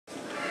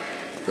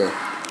Go.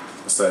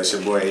 What's up? It's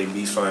your boy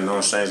AB from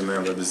No Strange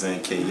Man representing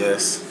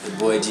KS. Your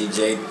boy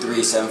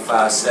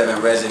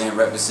GJ3757 resident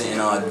representing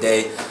all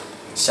day.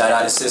 Shout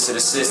out to Sister to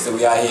Sister.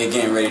 We out here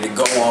getting ready to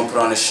go on, put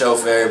on a show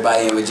for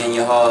everybody in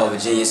Virginia Hall,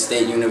 Virginia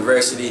State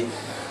University.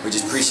 We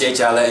just appreciate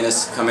y'all letting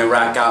us come and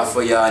rock out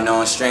for y'all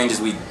known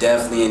strangers. We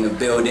definitely in the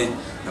building.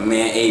 My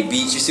man A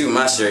Beats, you see what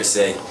my shirt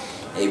say.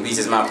 A Beats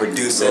is my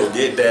producer. Go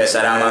get that.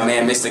 Shout out my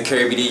man Mr.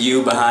 Kirby to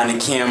you behind the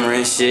camera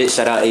and shit.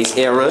 Shout out Ace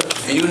Era.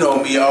 And you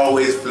know me,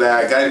 always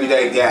fly. Gotta be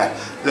that guy.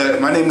 Look,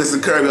 my name is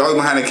Mr. Kirby, always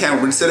behind the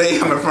camera. But today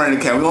I'm in front of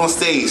the camera. We're on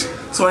stage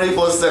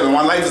 24/7.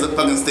 My life is a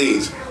fucking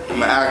stage.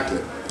 I'm an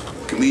actor,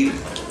 comedian.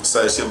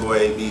 So it's your boy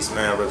A Beats,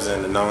 man,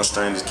 representing the Known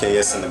Strangers,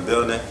 KS in the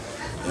building.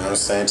 You know what I'm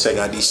saying? Check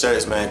out these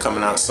shirts, man,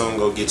 coming out soon.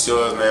 Go get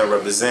yours, man,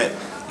 represent.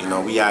 You know,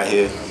 we out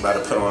here about to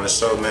put on a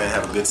show, man,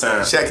 have a good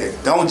time. Check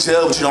it. Don't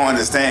judge what you don't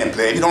understand,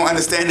 play. If you don't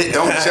understand it,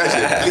 don't judge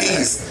it,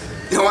 please.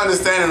 You don't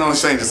understand it, no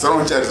strangers, so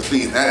don't judge it,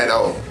 please. Not at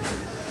all.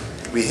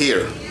 We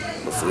here.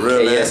 But for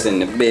real, man. KS in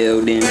the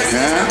building.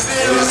 Huh?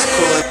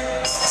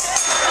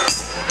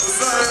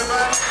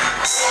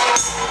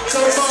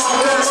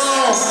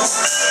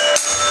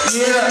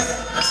 Yeah,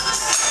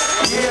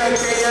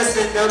 KS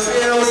in the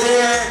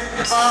building.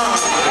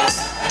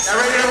 Y'all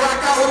ready to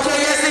rock out with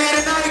KS here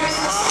tonight?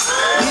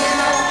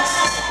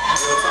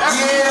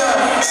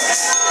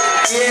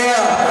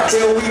 Yeah,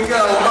 here we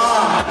go.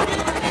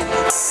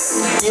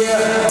 Yeah.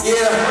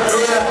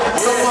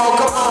 Come on.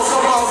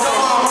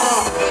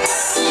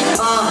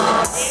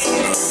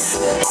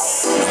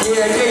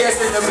 Yeah, KS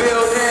in the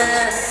building.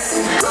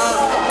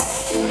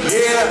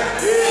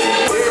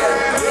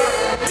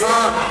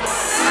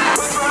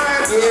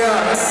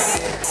 Yeah.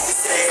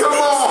 Come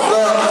on,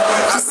 look.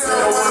 I said I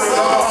want it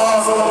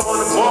all.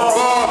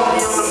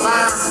 Money on the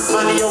mind,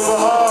 money over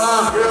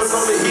all. Girls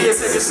on the head,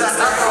 take a shot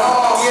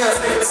alcohol. Yeah,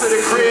 take it to the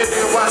crib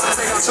and watch it.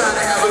 I'm trying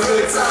to have a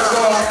good time.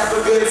 Have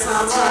a good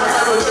time. Trying to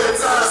have a good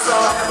time.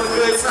 Have a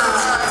good time.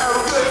 Have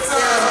a good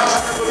time. Have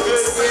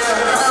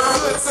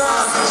a good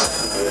time.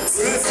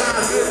 Good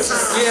time.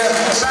 Yeah,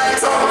 I ain't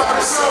talking about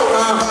the show.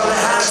 All the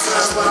hot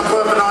times when I'm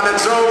pumping on the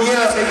drone.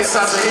 Yeah, taking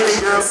shots of any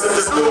girls in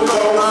the school.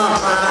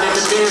 Riding in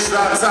the Benz,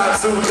 drop top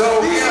 2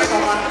 dope.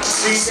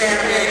 Street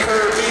and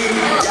Kirby.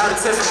 Y'all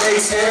test the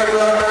base era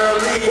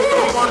early.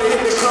 I'm gonna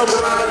hit the club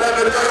around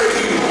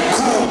 11:30.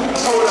 Cool,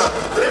 hold up,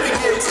 let me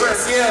get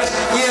dressed. Yeah.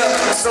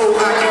 So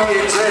I can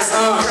get dressed.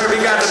 Kirby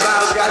got the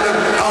vibes, got them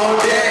all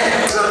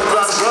day.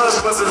 Buzz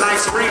was a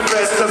nice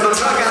refresh. Cause I'm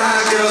drunk and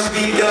high girls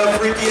beat up,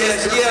 freaky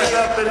ass.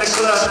 Yeah, up in the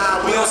club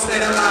now. We don't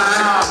stand in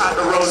line. Out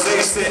the rose,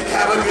 sit,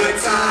 have a good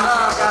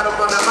time. Got up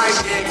on the mic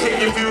and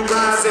kick a few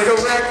rhymes. And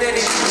correct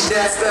any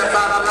that step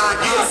out of line.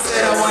 Yeah,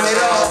 said I want it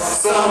all.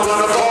 So I'm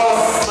gonna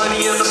ball.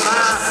 Money in the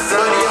mind,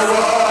 money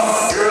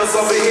overall. Girls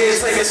over here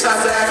taking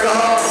shots of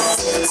alcohol.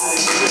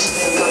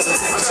 I'm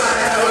trying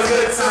to have a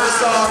good time,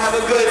 so have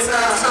a good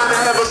time. Trying to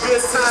have a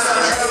good time,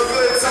 have a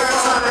good time.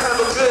 Trying to have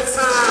a good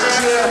time,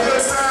 yeah.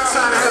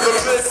 Trying to have a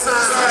good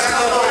time.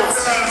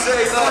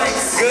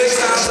 Good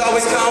times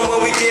always come when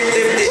we get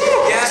lifted.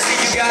 Yeah, I see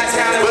you got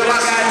talent, but I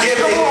got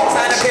gifted.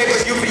 Sign the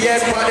papers,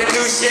 UPS, brought the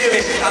new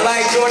shipment. I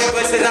like Jordan,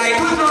 but tonight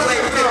we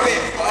play Pippin.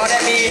 All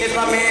that means is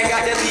my man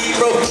got the lead,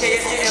 bro.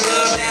 KS getting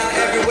love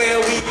now everywhere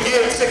we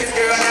get. Took his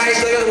girl, now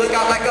he's look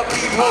out like a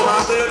peephole.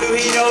 Little do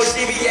he know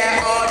she be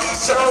at all these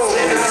shows.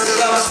 Living on the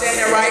love,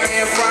 standing right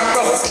in front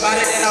row. About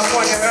it, then I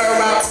pointed her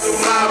out to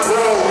my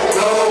bro.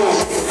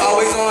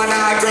 Always on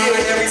our grind.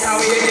 Every time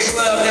we hit the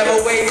club, never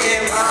waiting.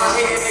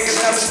 Hitting niggas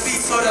never speak,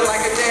 sorta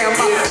like a damn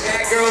mom.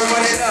 Bad girls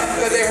running up,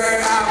 cause they heard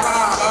I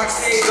pop. Dark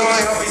shades on,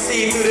 help me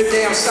see through the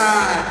damn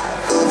shine.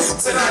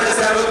 Tonight, let's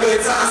have a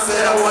good time.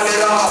 Said I want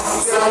it all.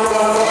 So I'm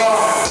gonna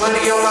ball.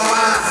 Money on my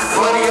mind,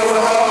 money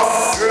over all.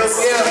 Girls,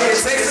 yeah,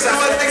 take a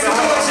shot, take some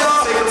more,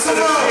 y'all. Take them to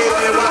the crib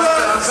and watch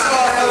them. I'm trying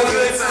to have a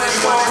good time.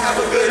 You wanna have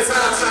a good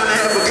time? Trying to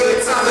have a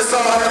good time. Let's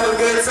all have a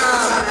good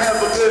time. Trying to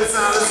have a good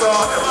time. Let's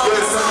all have a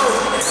good time.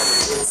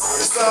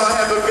 Let's all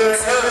have a good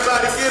time.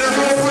 Everybody get up.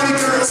 You want pretty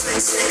girls, stay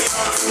shaking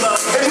on the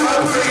floor. If you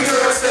want pretty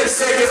girls, stay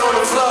shaking on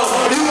the floor.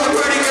 If you want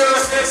pretty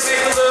girls, stay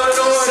shaking a little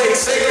noise. Stay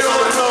shaking on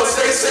the floor.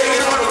 Stay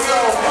shaking on the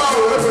floor.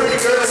 You want pretty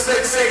girls,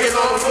 stay shaking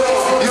on the floor.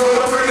 You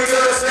want pretty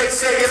girls, stay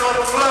shaking on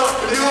the floor.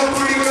 You want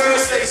pretty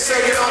girls, stay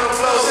shaking on the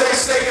floor. Stay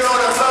shaking on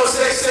the floor.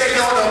 Stay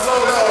shaking on the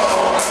floor.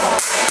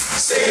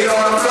 Shake it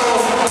on the floor.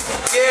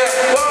 Yeah,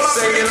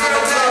 shake it on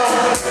the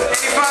floor.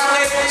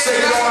 Shake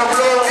it on the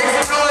floor. Make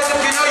some noise if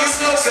you know you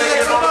still shake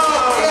it on the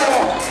floor.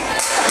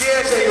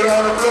 Yeah, shake it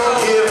on the floor.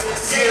 Yeah,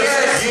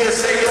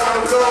 shake it on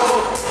the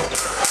floor.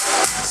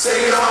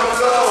 Shake it on the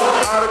floor.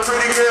 All the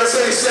pretty girls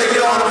say shake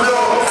it on the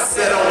floor. I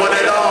said I want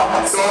it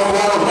all, so I'm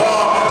gonna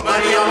ball.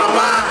 Money on my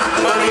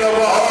mind, money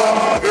over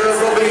all. Girls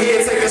over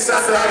here taking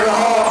shots of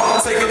alcohol.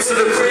 Take them to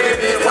the crib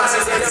and watch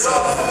it get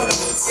off.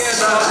 Yeah,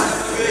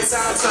 good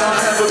time, trying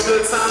to have a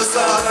good time, so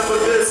have a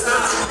good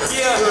time.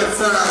 Yeah, good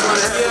time,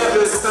 wanna have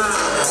a good time.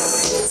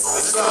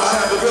 Let's all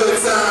have a good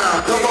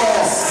time. Come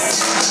on.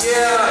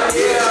 Yeah.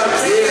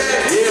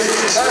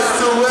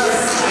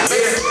 S2S,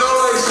 make some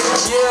noise.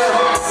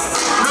 Yeah.